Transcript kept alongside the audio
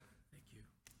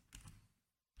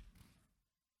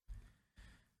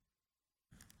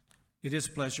It is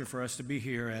a pleasure for us to be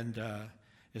here, and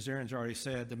as Aaron's already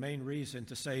said, the main reason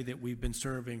to say that we've been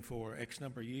serving for X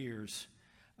number of years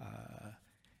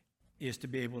is to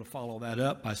be able to follow that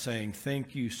up by saying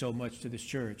thank you so much to this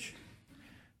church,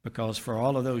 because for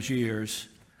all of those years,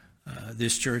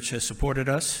 this church has supported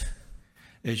us.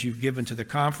 As you've given to the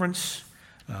conference,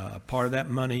 part of that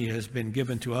money has been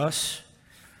given to us.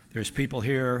 There's people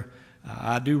here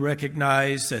I do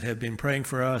recognize that have been praying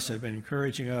for us, have been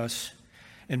encouraging us.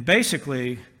 And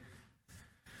basically,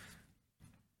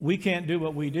 we can't do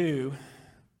what we do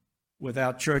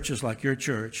without churches like your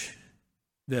church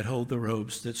that hold the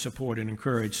ropes, that support and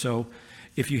encourage. So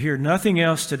if you hear nothing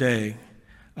else today,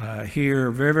 hear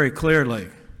very, very clearly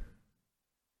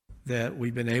that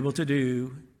we've been able to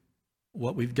do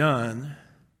what we've done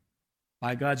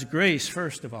by God's grace,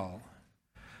 first of all.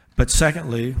 But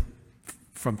secondly,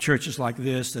 from churches like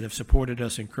this that have supported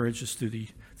us, encouraged us through the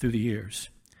years.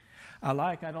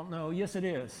 Yes it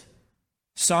is.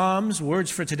 Psalms, words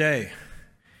for today.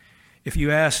 If you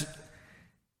ask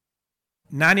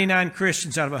 99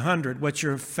 Christians out of 100, what's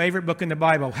your favorite book in the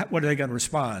Bible, what are they going to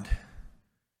respond?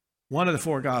 One of the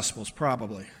four Gospels,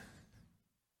 probably.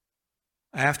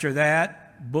 After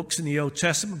that, books in the Old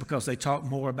Testament, because they talk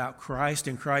more about Christ,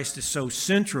 and Christ is so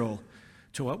central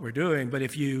to what we're doing. But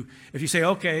if you say,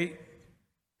 okay,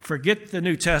 forget the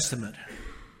New Testament,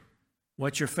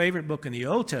 what's your favorite book in the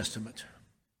Old Testament?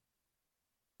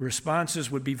 Responses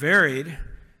would be varied,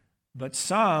 but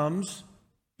Psalms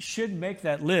should make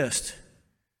that list,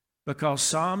 because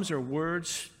Psalms are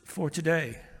words for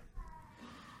today.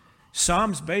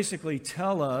 Psalms basically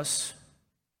tell us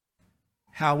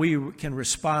how we can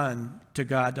respond to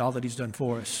God, all that He's done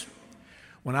for us.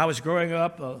 When I was growing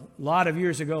up, a lot of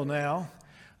years ago now,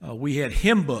 we had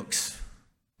hymn books.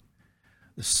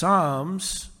 The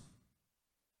Psalms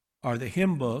are the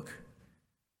hymn book of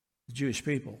the Jewish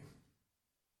people.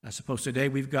 I suppose today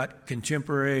we've got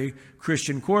contemporary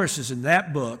Christian choruses in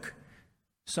that book,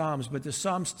 Psalms, but the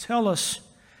Psalms tell us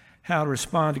how to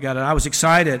respond to God. And I was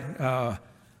excited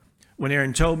when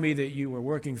Aaron told me that you were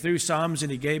working through Psalms,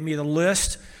 and he gave me the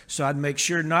list, so I'd make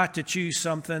sure not to choose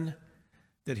something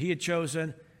that he had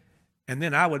chosen, and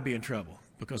then I would be in trouble,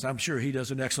 because I'm sure he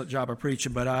does an excellent job of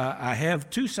preaching. But I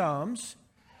have two Psalms.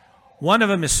 One of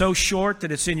them is so short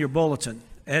that it's in your bulletin,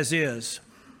 as is.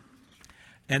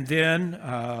 And then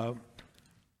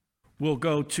we'll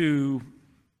go to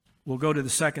the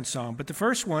second Psalm. But the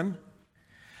first one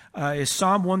is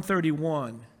Psalm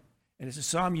 131. And it's a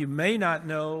psalm you may not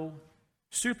know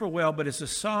super well, but it's a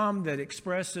psalm that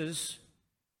expresses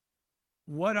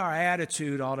what our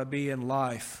attitude ought to be in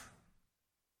life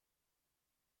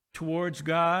towards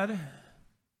God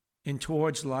and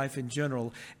towards life in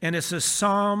general. And it's a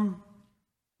psalm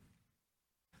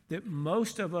that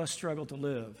most of us struggle to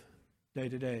live day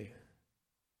to day,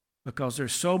 because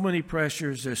there's so many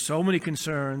pressures, there's so many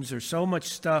concerns, there's so much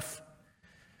stuff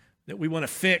that we want to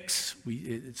fix.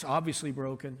 It's obviously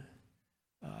broken.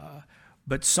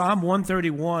 But Psalm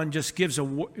 131 just gives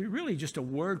really just a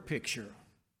word picture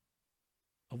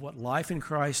of what life in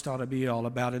Christ ought to be all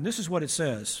about. And this is what it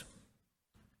says.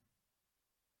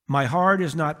 My heart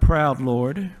is not proud,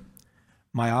 Lord.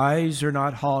 My eyes are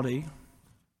not haughty.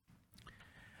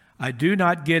 I do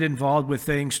not get involved with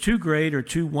things too great or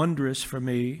too wondrous for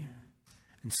me.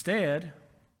 Instead,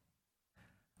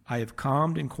 I have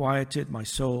calmed and quieted my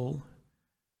soul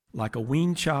like a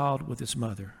weaned child with its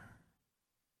mother.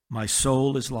 My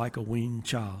soul is like a weaned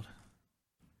child.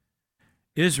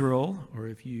 Israel, or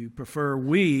if you prefer,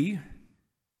 we,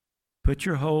 put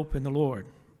your hope in the Lord,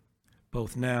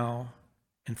 both now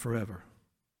and forever.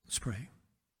 Let's pray.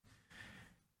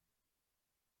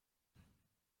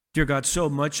 Dear God, so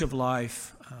much of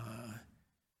life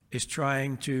is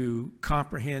trying to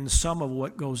comprehend some of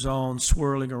what goes on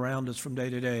swirling around us from day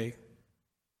to day.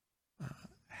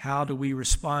 How do we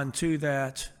respond to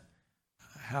that?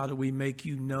 How do we make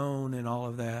you known in all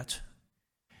of that?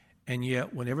 And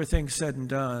yet, when everything's said and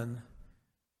done,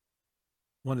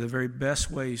 one of the very best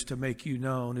ways to make you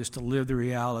known is to live the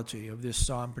reality of this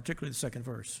psalm, particularly the second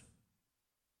verse.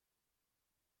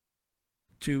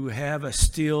 To have a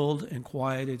stilled and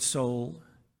quieted soul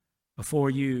before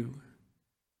you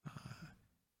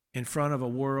in front of a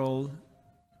world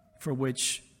for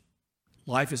which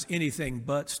life is anything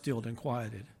but stilled and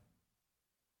quieted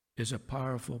is a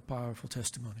powerful, powerful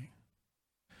testimony.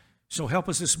 So help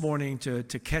us this morning to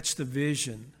catch the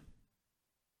vision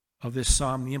of this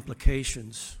psalm, the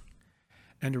implications,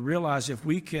 and to realize if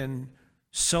we can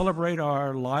celebrate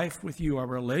our life with you, our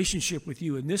relationship with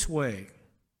you in this way,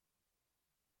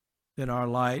 then our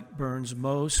light burns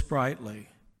most brightly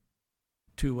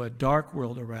to a dark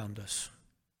world around us,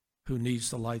 who needs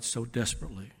the light so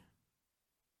desperately.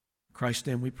 In Christ's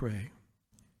name we pray.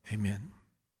 Amen.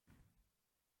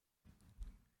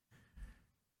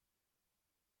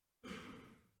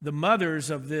 The mothers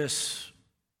of this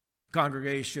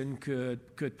congregation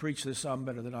could preach this psalm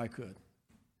better than I could.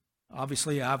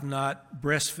 Obviously, I've not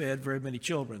breastfed very many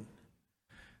children,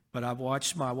 but I've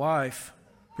watched my wife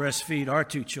breastfeed our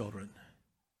 2 children.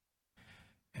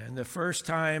 And the first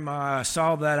time I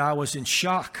saw that, I was in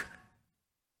shock.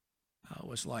 I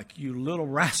was like, you little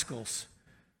rascals,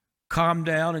 calm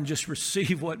down and just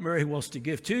receive what Mary wants to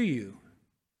give to you.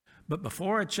 But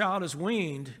before a child is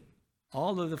weaned,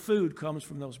 all of the food comes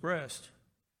from those breasts.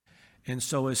 And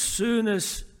so as soon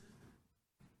as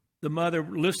the mother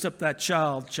lifts up that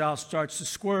child starts to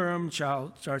squirm,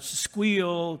 child starts to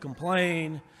squeal,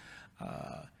 complain,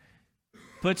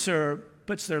 puts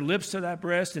their lips to that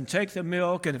breast and take the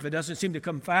milk, and if it doesn't seem to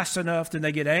come fast enough, then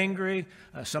they get angry.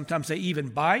 Sometimes they even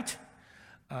bite.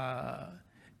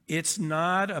 It's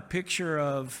not a picture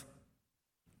of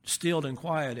stilled and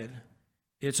quieted.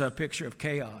 It's a picture of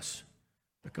chaos,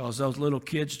 because those little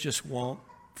kids just want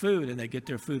food, and they get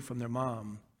their food from their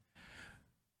mom.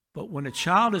 But when a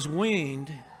child is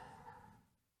weaned,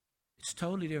 it's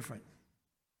totally different.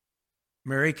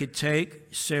 Mary could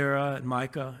take Sarah and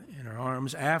Micah in her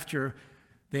arms after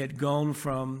they had gone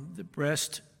from the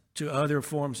breast to other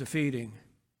forms of feeding.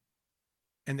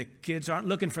 And the kids aren't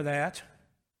looking for that.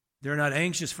 They're not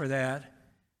anxious for that.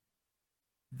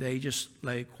 They just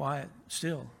lay quiet,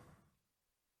 still.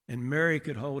 And Mary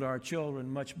could hold our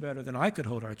children much better than I could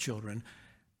hold our children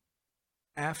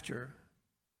after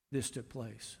this took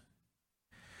place.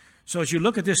 So as you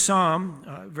look at this psalm,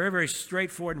 very, very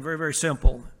straightforward and very, very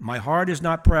simple. My heart is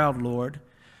not proud, Lord.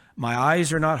 My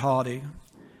eyes are not haughty.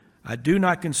 I do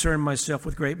not concern myself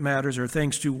with great matters or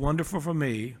things too wonderful for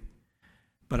me,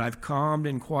 but I've calmed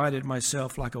and quieted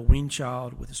myself like a weaned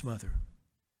child with his mother.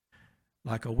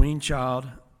 Like a weaned child,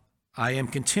 I am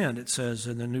content, it says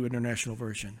in the New International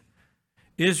Version.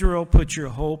 Israel, put your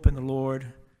hope in the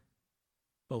Lord,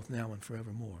 both now and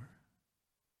forevermore.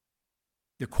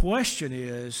 The question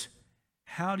is,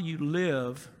 how do you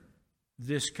live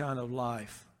this kind of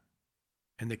life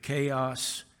and the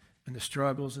chaos and the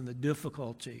struggles and the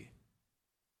difficulty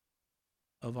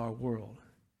of our world?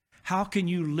 How can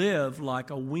you live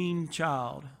like a weaned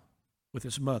child with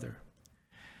his mother?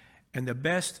 And the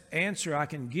best answer I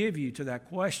can give you to that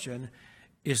question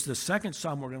is the second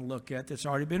psalm we're going to look at that's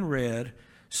already been read,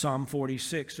 Psalm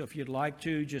 46. So if you'd like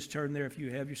to, just turn there if you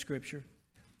have your scripture.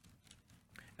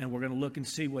 And we're going to look and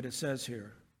see what it says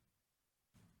here.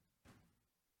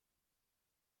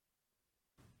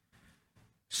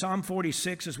 Psalm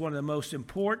 46 is one of the most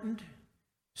important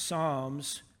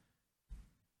psalms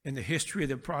in the history of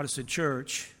the Protestant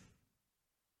church,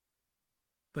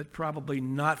 but probably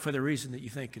not for the reason that you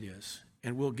think it is.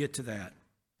 And we'll get to that.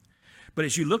 But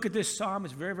as you look at this psalm,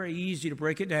 it's very, very easy to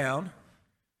break it down.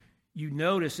 You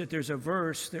notice that there's a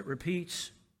verse that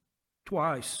repeats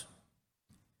twice.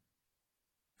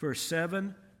 Verse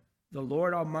 7, the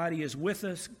Lord Almighty is with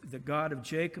us. The God of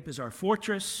Jacob is our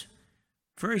fortress.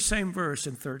 Very same verse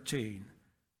in 13.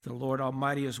 The Lord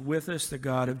Almighty is with us. The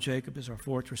God of Jacob is our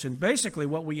fortress. And basically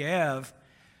what we have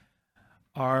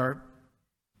are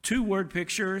 2 word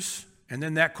pictures, and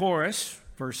then that chorus,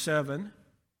 verse 7.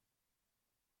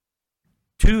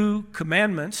 2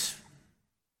 commandments,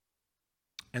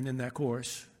 and then that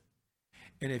chorus.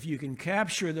 And if you can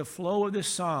capture the flow of this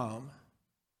psalm,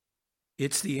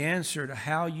 it's the answer to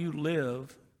how you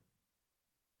live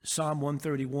Psalm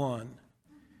 131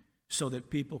 so that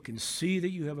people can see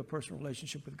that you have a personal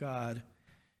relationship with God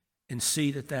and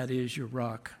see that that is your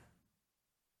rock,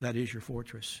 that is your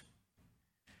fortress.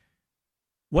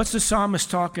 What's the psalmist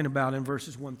talking about in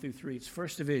verses 1 through 3? It's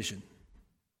first division.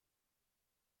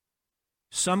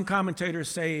 Some commentators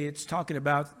say it's talking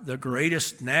about the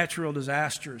greatest natural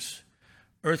disasters,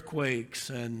 earthquakes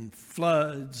and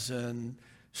floods and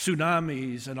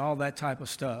tsunamis and all that type of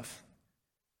stuff.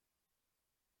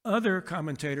 Other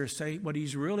commentators say what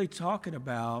he's really talking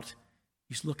about,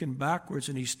 he's looking backwards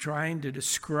and he's trying to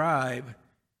describe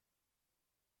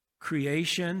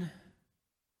creation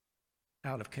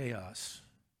out of chaos.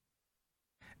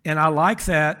 And I like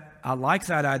that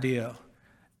idea.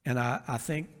 And I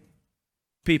think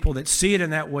people that see it in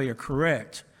that way are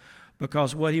correct,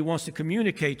 because what he wants to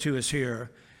communicate to us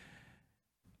here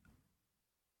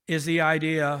is the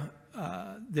idea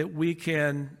that we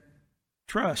can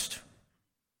trust.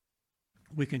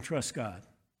 We can trust God.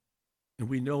 And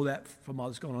we know that from all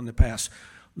that's going on in the past.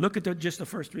 Look at just the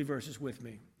first 3 verses with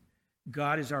me.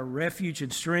 God is our refuge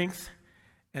and strength,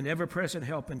 an ever-present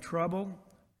help in trouble.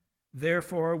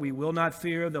 Therefore we will not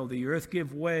fear, though the earth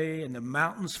give way and the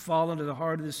mountains fall into the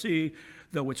heart of the sea,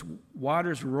 though its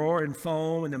waters roar and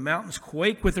foam and the mountains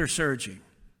quake with their surging.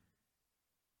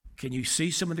 Can you see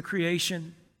some of the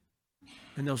creation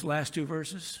in those last two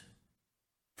verses?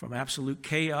 From absolute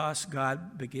chaos,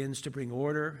 God begins to bring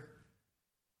order.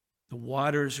 The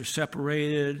waters are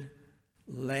separated.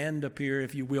 Land appear,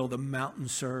 if you will, the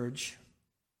mountains surge.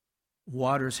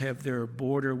 Waters have their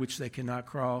border which they cannot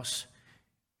cross.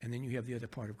 And then you have the other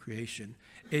part of creation.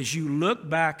 As you look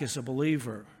back as a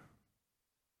believer,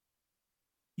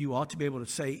 you ought to be able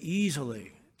to say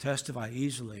easily, testify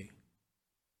easily,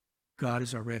 God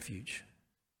is our refuge.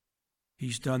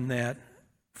 He's done that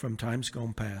from times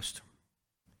gone past.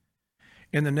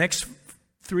 In the next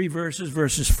three verses,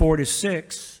 verses 4 to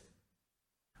 6,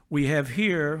 we have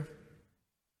here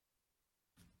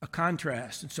a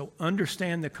contrast. And so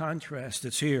understand the contrast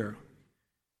that's here.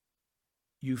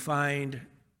 You find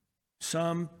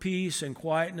some peace and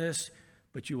quietness,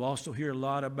 but you also hear a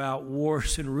lot about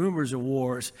wars and rumors of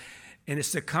wars. And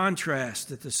it's the contrast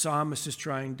that the psalmist is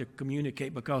trying to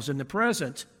communicate, because in the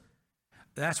present,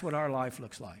 that's what our life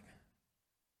looks like.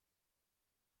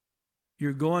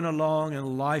 You're going along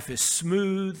and life is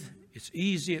smooth, it's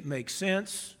easy, it makes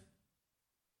sense.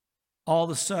 All of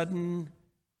a sudden,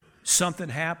 something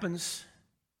happens,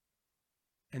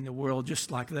 and the world,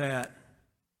 just like that,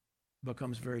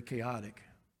 becomes very chaotic.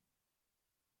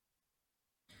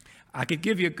 I could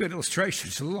give you a good illustration.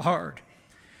 It's a little hard.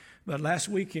 But last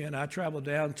weekend, I traveled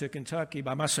down to Kentucky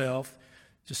by myself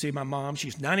to see my mom.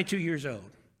 She's 92 years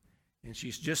old, and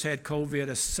she's just had COVID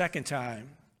a second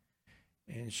time.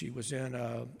 And she was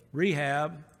in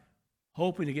rehab,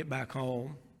 hoping to get back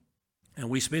home. And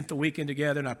we spent the weekend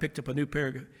together, and I picked up a new pair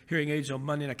of hearing aids on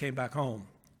Monday, and I came back home.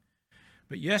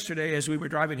 But yesterday, as we were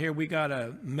driving here, we got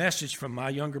a message from my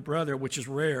younger brother, which is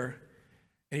rare,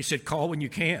 and he said, call when you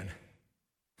can.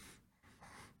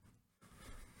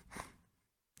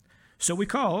 So we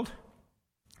called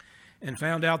and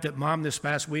found out that Mom this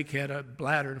past week had a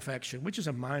bladder infection, which is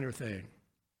a minor thing.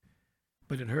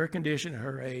 But in her condition, at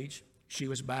her age, she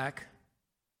was back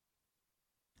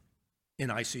in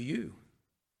ICU,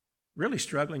 really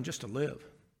struggling just to live.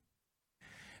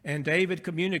 And David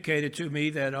communicated to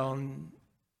me that on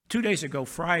 2 days ago,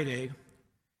 Friday,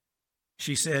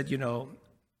 she said,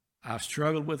 I've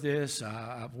struggled with this.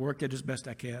 I've worked it as best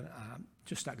I can. I'm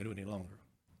just not going to do it any longer.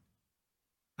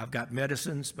 I've got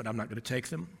medicines, but I'm not going to take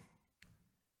them.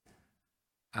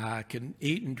 I can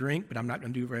eat and drink, but I'm not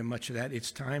going to do very much of that.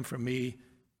 It's time for me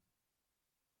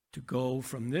to go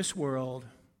from this world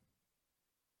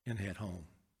and head home.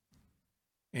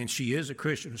 And she is a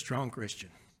Christian, a strong Christian.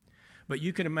 But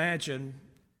you can imagine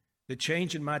the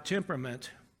change in my temperament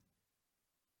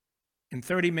in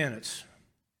 30 minutes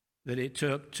that it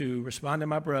took to respond to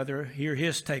my brother, hear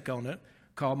his take on it,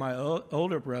 call my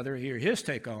older brother, hear his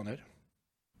take on it,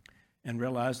 and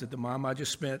realize that the mom I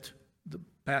just spent the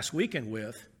past weekend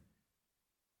with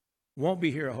won't be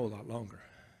here a whole lot longer.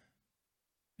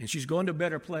 And she's going to a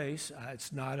better place.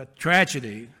 It's not a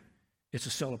tragedy, it's a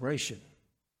celebration.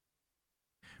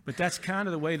 But that's kind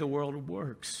of the way the world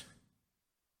works.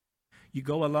 You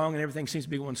go along and everything seems to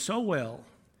be going so well,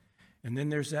 and then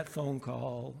there's that phone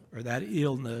call, or that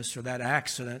illness, or that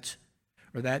accident,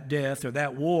 or that death, or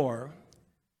that war,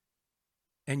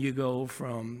 and you go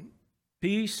from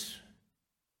peace,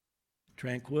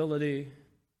 tranquility,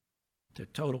 to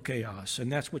total chaos.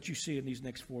 And that's what you see in these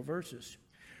next 4 verses.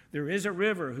 There is a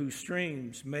river whose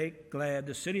streams make glad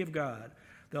the city of God,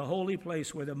 the holy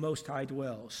place where the Most High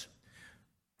dwells.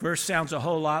 Verse sounds a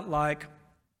whole lot like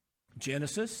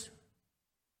Genesis.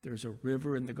 There's a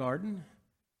river in the garden.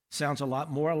 Sounds a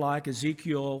lot more like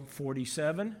Ezekiel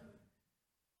 47,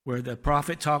 where the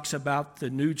prophet talks about the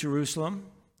New Jerusalem.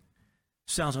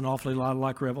 Sounds an awfully lot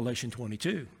like Revelation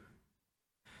 22.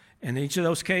 In each of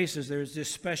those cases, there's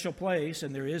this special place,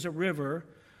 and there is a river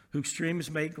whose streams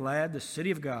make glad the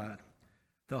city of God,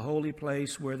 the holy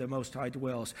place where the Most High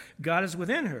dwells. God is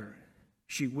within her.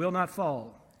 She will not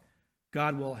fall.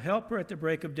 God will help her at the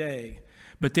break of day.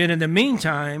 But then in the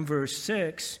meantime, verse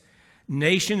 6,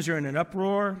 nations are in an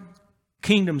uproar,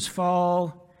 kingdoms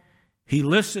fall, he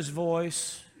lifts his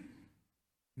voice,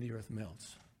 and the earth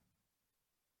melts.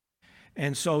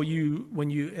 And so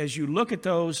as you look at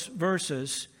those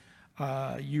verses,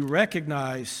 you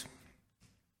recognize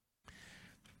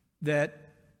that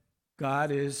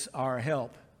God is our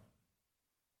help.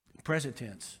 Present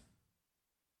tense.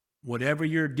 Whatever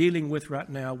you're dealing with right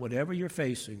now, whatever you're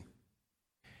facing,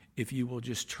 if you will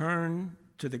just turn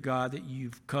to the God that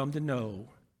you've come to know,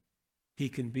 he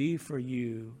can be for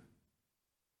you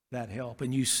that help.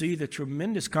 And you see the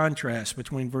tremendous contrast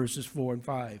between verses 4 and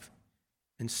 5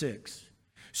 and 6.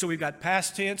 So we've got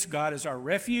past tense, God is our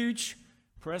refuge.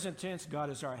 Present tense, God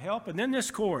is our help. And then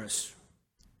this chorus,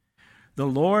 the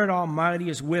Lord Almighty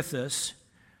is with us.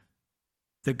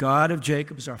 The God of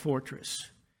Jacob is our fortress.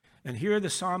 And here the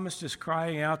psalmist is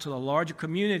crying out to the larger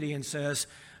community and says,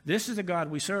 this is the God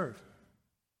we serve.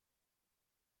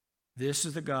 This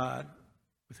is the God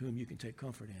with whom you can take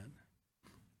comfort in.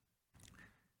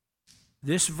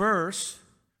 This verse,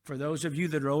 for those of you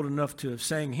that are old enough to have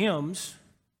sang hymns,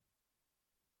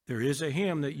 there is a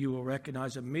hymn that you will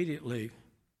recognize immediately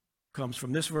comes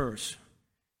from this verse.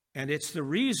 And it's the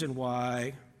reason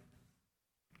why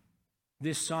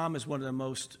this psalm is one of the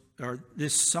most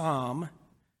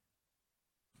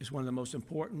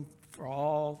important for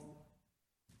all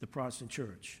the Protestant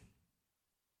church.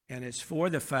 And it's for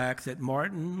the fact that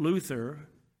Martin Luther,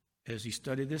 as he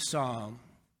studied this psalm,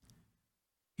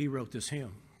 he wrote this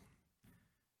hymn.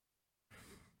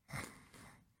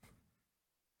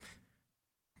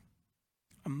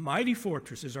 A mighty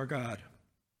fortress is our God,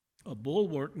 a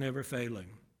bulwark never failing.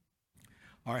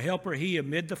 Our helper he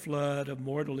amid the flood of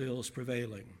mortal ills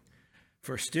prevailing.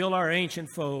 For still our ancient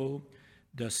foe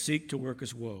does seek to work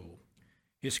his woe.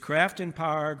 His craft and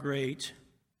power great,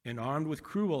 and armed with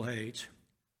cruel hate,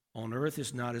 on earth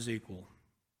is not his equal.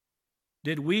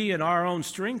 Did we in our own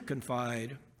strength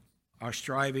confide, our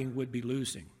striving would be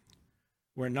losing.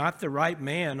 Were not the right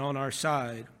man on our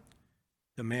side,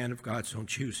 the man of God's own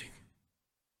choosing.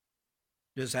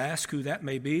 Does ask who that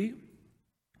may be?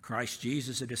 Christ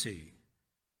Jesus it is he.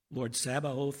 Lord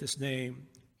Sabaoth his name,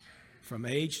 from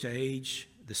age to age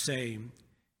the same,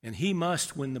 and he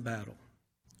must win the battle.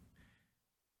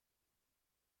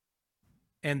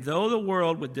 And though the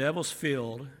world with devils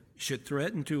filled should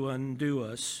threaten to undo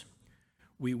us,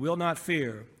 we will not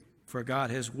fear, for God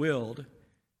has willed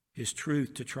his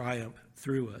truth to triumph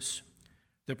through us.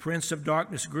 The prince of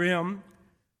darkness grim,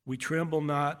 we tremble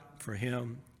not for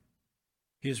him.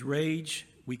 His rage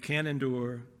we can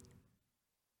endure,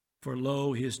 for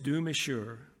lo, his doom is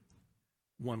sure.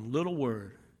 One little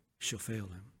word shall fail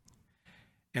him.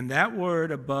 And that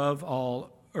word above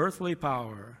all earthly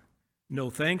power, no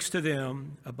thanks to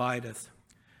them, abideth.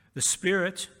 The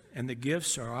Spirit and the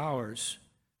gifts are ours,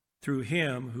 through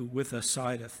him who with us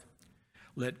sideth.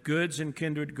 Let goods and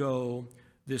kindred go,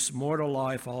 this mortal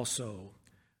life also.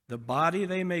 The body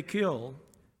they may kill,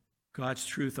 God's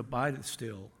truth abideth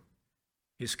still.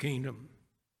 His kingdom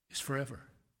is forever.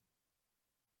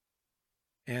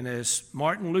 And as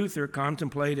Martin Luther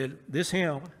contemplated this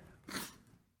hymn,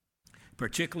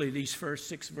 particularly these first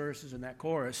 6 verses in that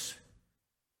chorus,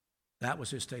 that was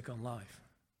his take on life.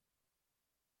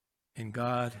 And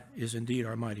God is indeed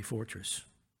our mighty fortress.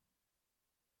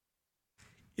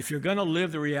 If you're going to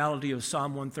live the reality of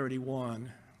Psalm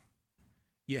 131,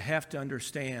 you have to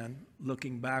understand,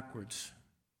 looking backwards,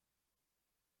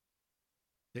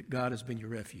 that God has been your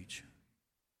refuge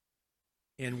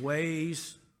in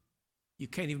ways you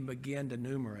can't even begin to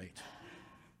enumerate.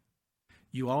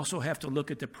 You also have to look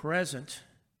at the present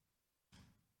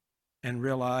and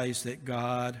realize that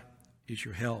God is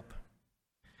your help.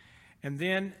 And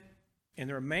then in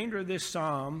the remainder of this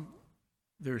psalm,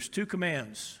 there's 2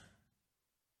 commands.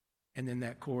 And then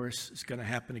that chorus is going to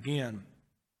happen again.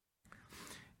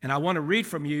 And I want to read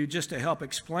from you just to help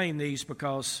explain these,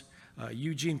 because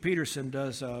Eugene Peterson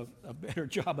does a better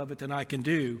job of it than I can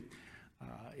do.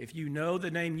 If you know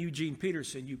the name Eugene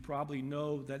Peterson, you probably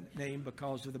know that name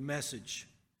because of the Message,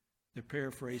 the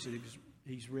paraphrase that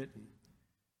he's written.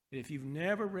 If you've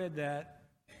never read that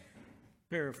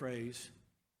paraphrase,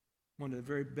 one of the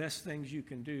very best things you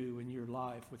can do in your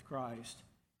life with Christ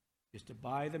is to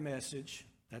buy the Message.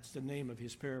 That's the name of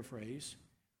his paraphrase.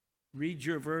 Read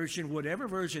your version, whatever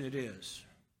version it is,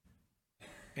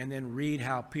 and then read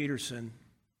how Peterson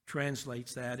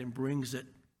translates that and brings it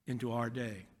into our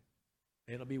day.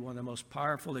 It'll be one of the most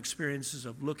powerful experiences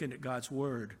of looking at God's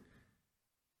Word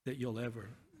that you'll ever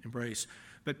embrace.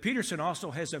 But Peterson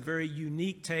also has a very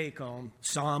unique take on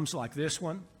Psalms like this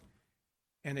one,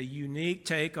 and a unique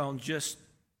take on just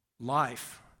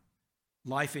life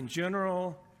in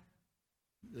general,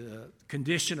 the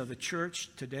condition of the church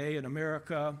today in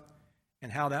America,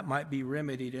 and how that might be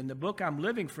remedied. And the book I'm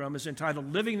living from is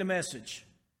entitled Living the Message.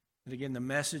 And again, the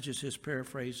Message is his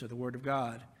paraphrase of the Word of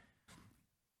God.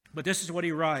 But this is what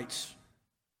he writes.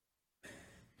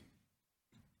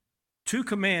 2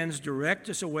 commands direct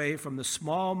us away from the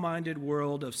small-minded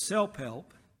world of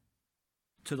self-help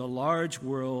to the large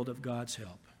world of God's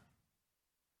help.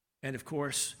 And of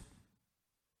course,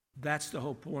 that's the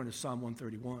whole point of Psalm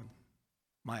 131.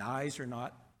 My eyes are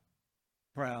not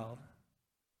proud.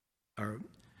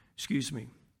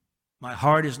 my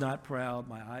heart is not proud,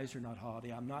 my eyes are not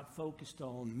haughty, I'm not focused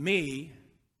on me,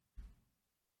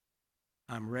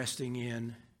 I'm resting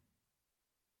in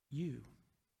you.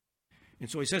 And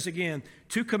so he says again,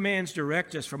 2 commands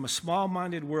direct us from a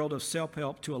small-minded world of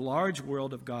self-help to a large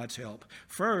world of God's help.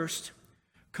 First,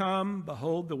 come,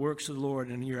 behold the works of the Lord.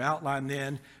 And in your outline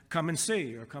then, come and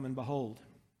see, or come and behold.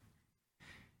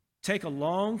 Take a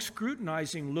long,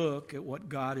 scrutinizing look at what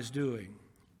God is doing.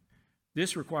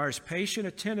 This requires patient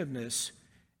attentiveness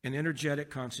and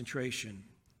energetic concentration.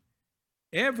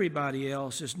 Everybody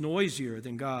else is noisier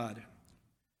than God.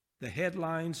 The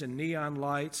headlines and neon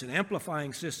lights and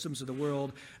amplifying systems of the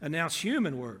world announce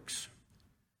human works.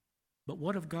 But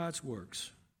what of God's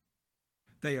works?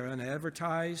 They are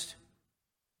unadvertised,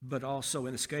 but also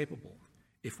inescapable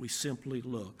if we simply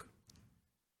look.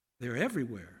 They're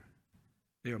everywhere.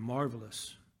 They are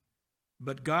marvelous.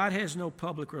 But God has no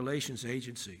public relations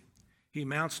agency. He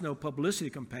mounts no publicity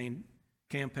campaign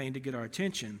to get our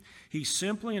attention. He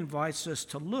simply invites us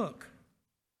to look.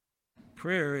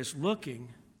 Prayer is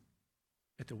looking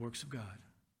at the works of God.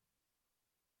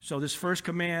 So this first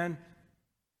command,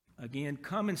 again,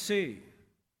 come and see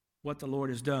what the Lord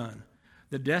has done.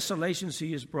 The desolations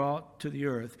he has brought to the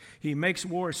earth. He makes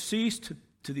war cease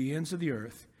to the ends of the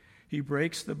earth. He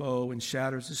breaks the bow and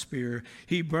shatters the spear.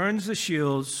 He burns the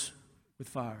shields with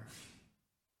fire.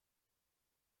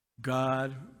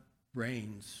 God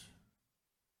reigns.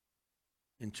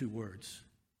 In 2 words.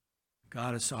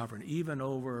 God is sovereign, even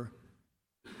over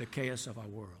the chaos of our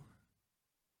world.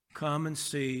 Come and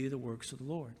see the works of the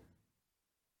Lord.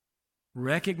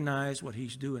 Recognize what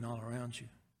he's doing all around you.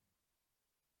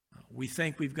 We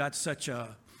think we've got such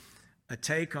a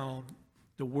take on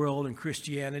the world and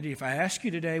Christianity. If I ask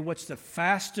you today, what's the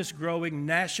fastest growing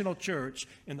national church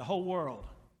in the whole world?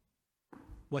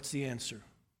 What's the answer?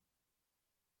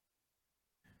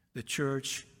 The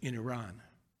church in Iran.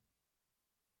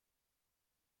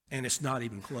 And it's not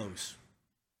even close.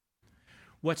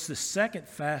 What's the second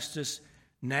fastest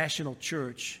national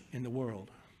church in the world?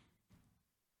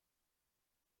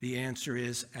 The answer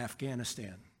is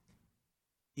Afghanistan.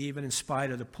 Even in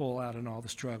spite of the pullout and all the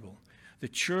struggle. The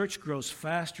church grows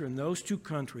faster in those 2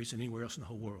 countries than anywhere else in the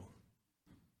whole world.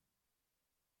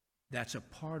 That's a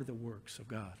part of the works of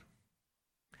God.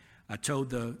 I told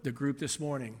the group this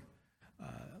morning,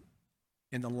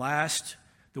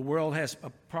 the world has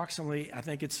approximately,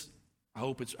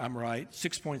 I'm right,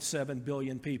 6.7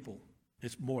 billion people.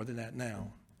 It's more than that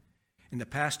now. In the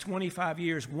past 25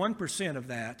 years, 1% of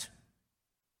that,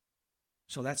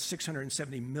 so that's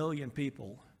 670 million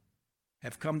people,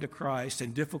 have come to Christ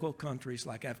in difficult countries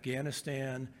like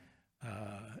Afghanistan,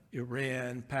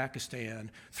 Iran,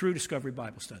 Pakistan, through Discovery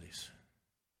Bible Studies.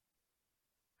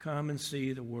 Come and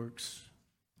see the works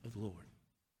of the Lord.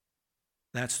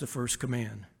 That's the first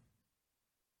command.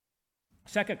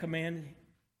 Second command,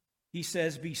 he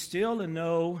says, be still and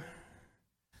know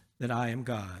that I am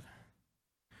God.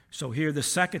 So here the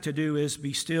second to do is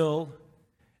be still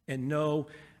and know.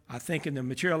 I think in the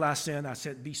material I sent, I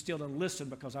said be still and listen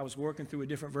because I was working through a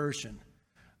different version.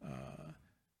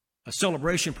 A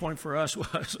celebration point for us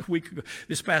was a week ago,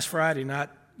 this past Friday,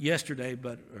 not yesterday,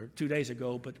 or 2 days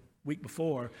ago, but week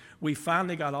before, we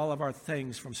finally got all of our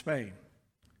things from Spain.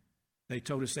 They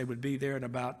told us they would be there in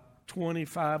about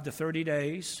 25 to 30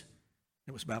 days.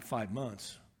 It was about 5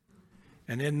 months.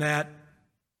 And in that,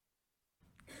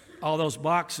 all those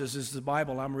boxes is the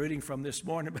Bible I'm reading from this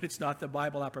morning, but it's not the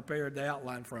Bible I prepared the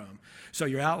outline from. So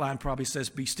your outline probably says,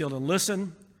 be still and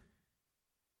listen.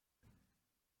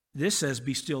 This says,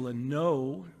 be still and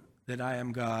know that I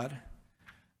am God.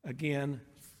 Again,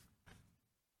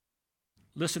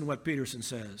 listen to what Peterson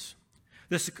says.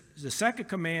 The second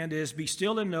command is, be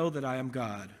still and know that I am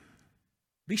God.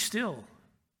 Be still.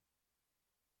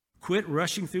 Quit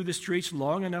rushing through the streets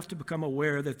long enough to become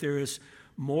aware that there is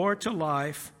more to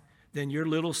life than your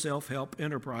little self-help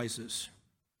enterprises.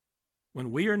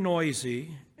 When we are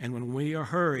noisy and when we are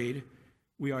hurried,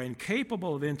 we are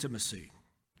incapable of intimacy.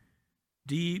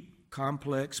 Deep,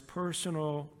 complex,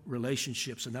 personal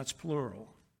relationships, and that's plural.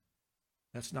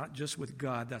 That's not just with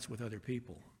God, that's with other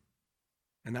people.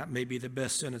 And that may be the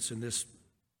best sentence in this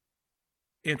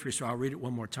entry, so I'll read it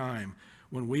one more time.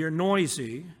 When we are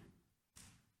noisy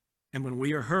and when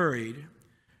we are hurried,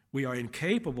 we are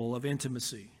incapable of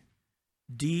intimacy.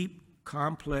 Deep,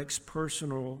 complex,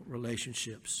 personal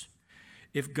relationships.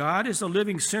 If God is the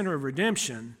living center of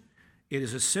redemption, it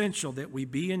is essential that we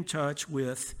be in touch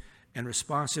with and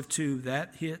responsive to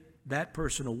that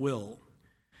personal will.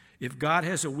 If God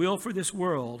has a will for this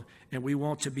world and we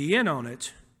want to be in on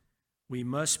it, we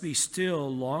must be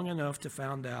still long enough to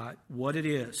find out what it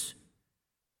is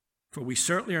for we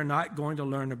certainly are not going to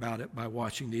learn about it by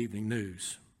watching the evening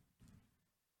news.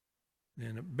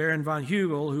 And Baron von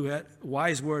Hugel, who had a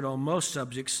wise word on most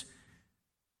subjects,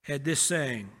 had this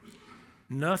saying: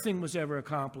 nothing was ever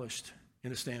accomplished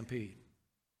in a stampede.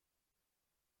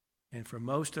 And for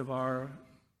most of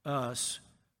us,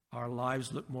 our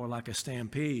lives look more like a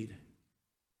stampede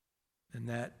than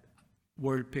that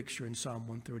word picture in Psalm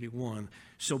 131.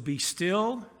 So be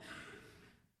still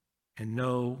and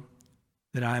know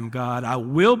that I am God. I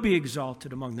will be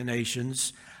exalted among the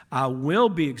nations. I will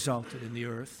be exalted in the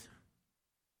earth.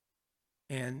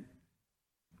 And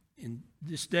in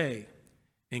this day,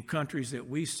 in countries that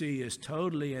we see as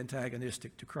totally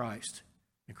antagonistic to Christ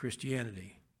and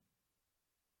Christianity,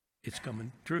 it's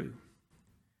coming true.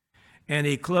 And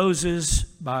he closes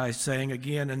by saying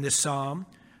again in this psalm,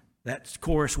 that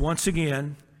chorus once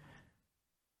again,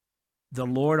 the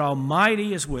Lord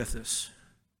Almighty is with us.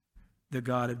 The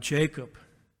God of Jacob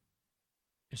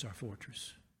is our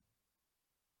fortress.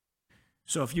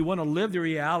 So if you want to live the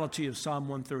reality of Psalm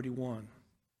 131,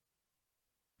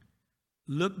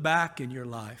 look back in your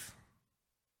life,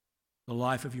 the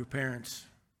life of your parents,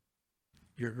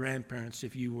 your grandparents,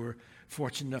 if you were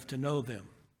fortunate enough to know them,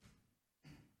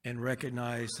 and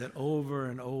recognize that over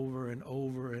and over and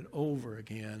over and over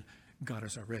again, God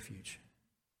is our refuge.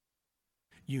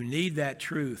 You need that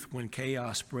truth when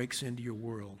chaos breaks into your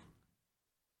world.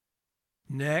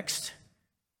 Next,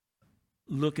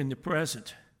 look in the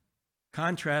present.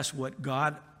 Contrast what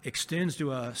God extends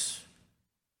to us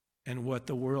and what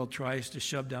the world tries to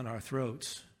shove down our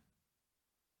throats.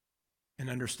 And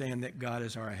understand that God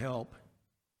is our help.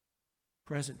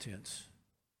 Present tense.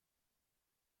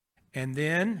 And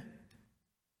then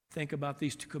think about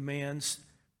these two commands.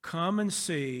 Come and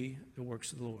see the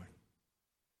works of the Lord.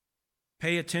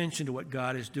 Pay attention to what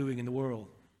God is doing in the world.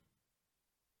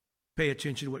 Pay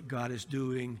attention to what God is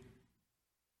doing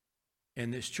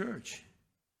in this church.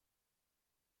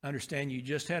 Understand you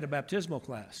just had a baptismal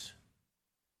class,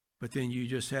 but then you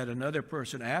just had another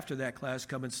person after that class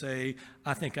come and say,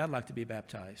 I think I'd like to be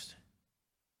baptized.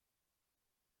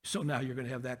 So now you're going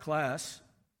to have that class.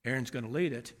 Aaron's going to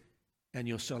lead it, and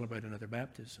you'll celebrate another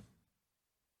baptism.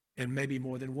 And maybe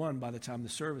more than one by the time the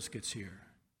service gets here.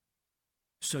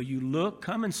 So you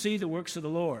come and see the works of the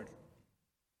Lord.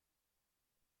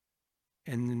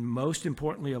 And most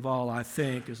importantly of all, I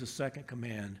think, is the second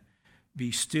command.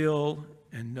 Be still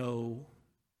and know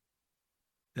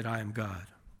that I am God.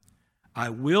 I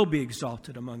will be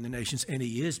exalted among the nations, and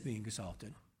he is being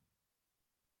exalted.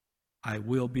 I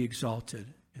will be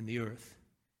exalted in the earth.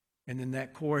 And in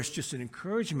that chorus, just an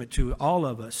encouragement to all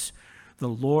of us. The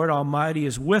Lord Almighty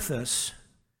is with us.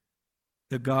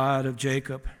 The God of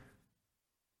Jacob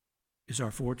is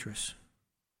our fortress.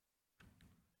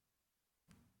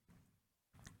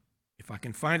 If I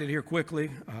can find it here quickly,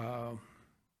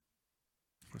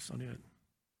 that's not it.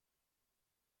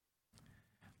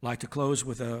 I'd like to close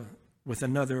with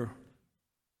another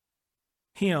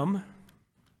hymn.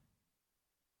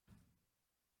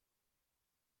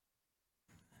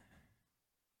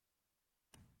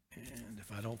 And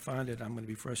if I don't find it, I'm going to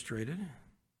be frustrated.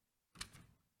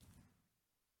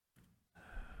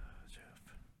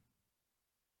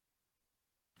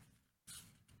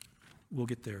 We'll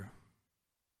get there.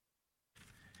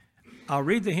 I'll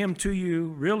read the hymn to you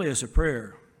really as a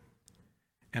prayer,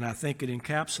 and I think it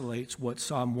encapsulates what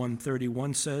Psalm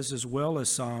 131 says as well as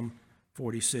Psalm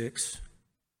 46.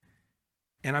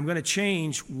 And I'm going to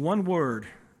change one word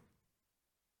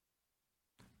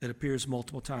that appears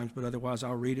multiple times, but otherwise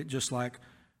I'll read it just like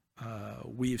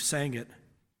we've sang it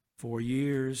for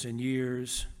years and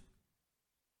years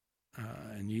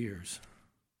and years.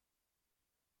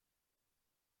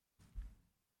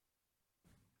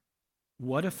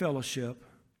 What a fellowship,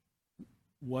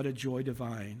 what a joy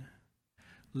divine,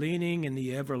 leaning in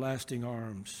the everlasting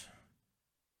arms.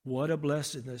 What a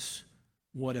blessedness,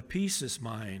 what a peace is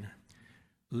mine,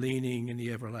 leaning in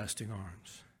the everlasting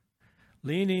arms.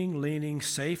 Leaning,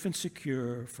 safe and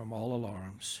secure from all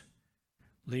alarms.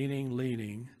 Leaning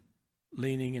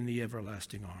in the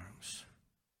everlasting arms.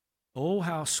 Oh,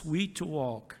 how sweet to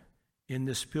walk in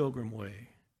this pilgrim way,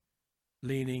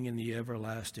 leaning in the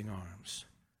everlasting arms.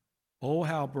 Oh,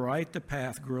 how bright the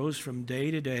path grows from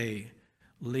day to day,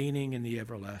 leaning in the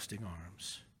everlasting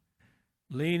arms.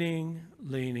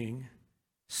 Leaning,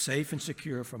 safe and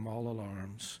secure from all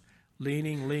alarms.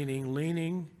 Leaning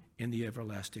in the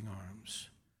everlasting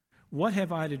arms. What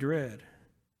have I to dread?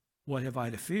 What have I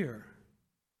to fear?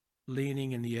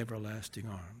 Leaning in the everlasting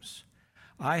arms.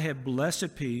 I have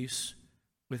blessed peace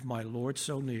with my Lord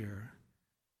so near,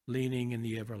 leaning in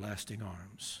the everlasting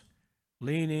arms.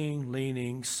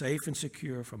 leaning, safe and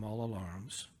secure from all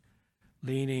alarms,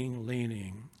 leaning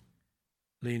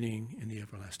in the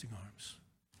everlasting arms.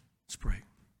 Let's pray.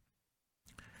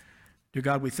 Dear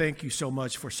God, we thank you so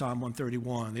much for Psalm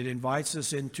 131. It invites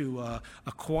us into a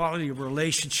quality of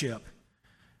relationship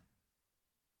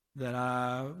that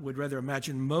I would rather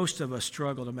imagine most of us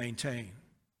struggle to maintain.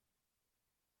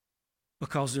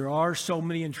 Because there are so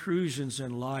many intrusions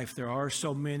in life, there are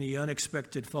so many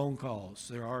unexpected phone calls,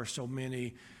 there are so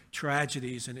many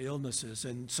tragedies and illnesses,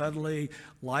 and suddenly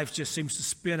life just seems to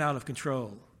spin out of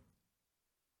control.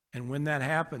 And when that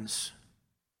happens,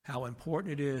 how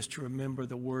important it is to remember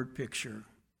the word picture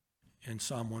in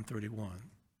Psalm 131.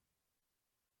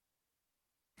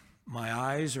 My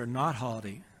eyes are not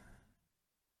haughty.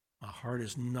 My heart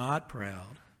is not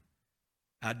proud.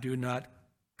 I do not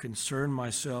concern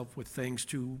myself with things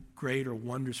too great or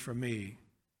wondrous for me,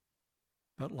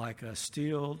 but like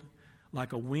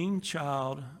a weaned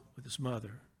child with his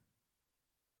mother,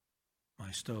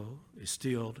 my soul is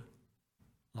stilled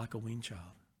like a weaned child.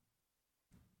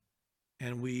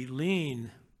 And we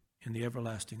lean in the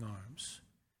everlasting arms,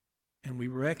 and we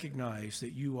recognize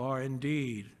that you are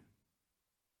indeed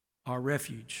our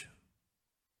refuge.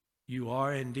 You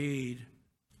are indeed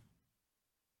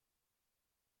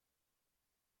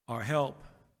our help.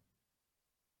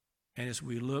 And as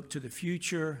we look to the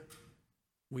future,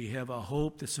 we have a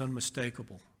hope that's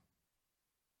unmistakable,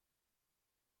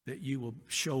 that you will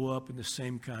show up in the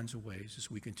same kinds of ways as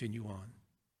we continue on.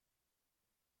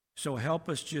 So help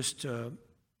us just to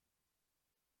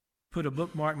put a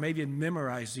bookmark, maybe and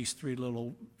memorize these 3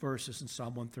 little verses in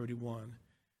Psalm 131.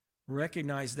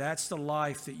 Recognize that's the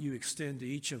life that you extend to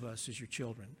each of us as your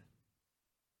children.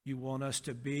 You want us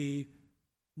to be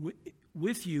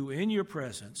with you in your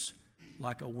presence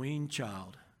like a weaned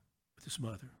child with his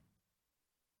mother.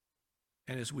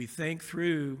 And as we think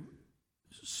through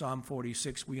Psalm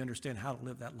 46, we understand how to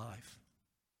live that life.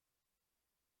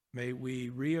 May we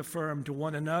reaffirm to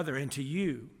one another and to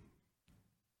you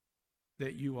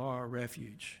that you are our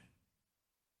refuge.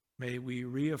 May we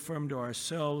reaffirm to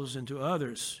ourselves and to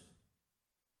others,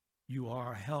 you are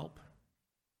our help.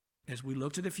 As we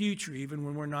look to the future, even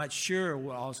when we're not sure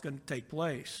what all is going to take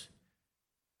place,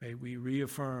 may we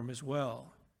reaffirm as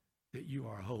well that you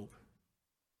are hope.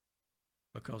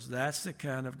 Because that's the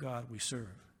kind of God we serve.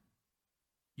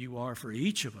 You are for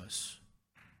each of us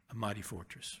a mighty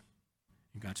fortress.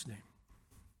 In God's name.